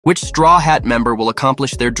Which Straw Hat member will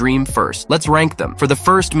accomplish their dream first? Let's rank them. For the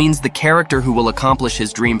first means the character who will accomplish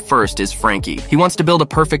his dream first is Frankie. He wants to build a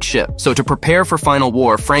perfect ship, so to prepare for Final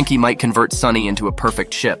War, Frankie might convert Sunny into a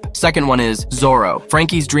perfect ship. Second one is Zoro.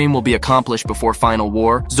 Frankie's dream will be accomplished before Final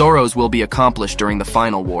War. Zoro's will be accomplished during the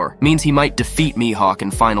Final War. Means he might defeat Mihawk in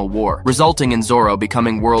Final War, resulting in Zoro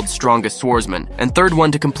becoming world's strongest swordsman. And third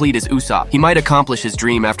one to complete is Usopp. He might accomplish his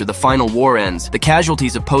dream after the Final War ends. The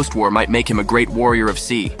casualties of post-war might make him a great warrior of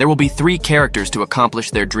sea. There will be 3 characters to accomplish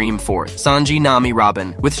their dream fourth: Sanji, Nami,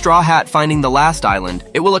 Robin. With Straw Hat finding the last island,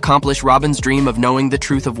 it will accomplish Robin's dream of knowing the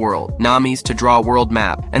truth of world, Nami's to draw a world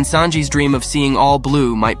map, and Sanji's dream of seeing all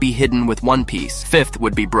blue might be hidden with One Piece. Fifth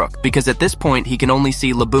would be Brook, because at this point he can only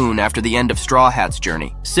see Laboon after the end of Straw Hat's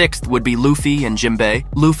journey. Sixth would be Luffy and Jinbei.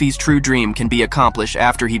 Luffy's true dream can be accomplished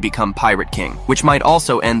after he become Pirate King, which might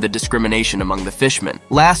also end the discrimination among the fishmen.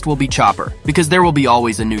 Last will be Chopper, because there will be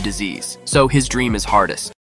always a new disease, so his dream is hardest.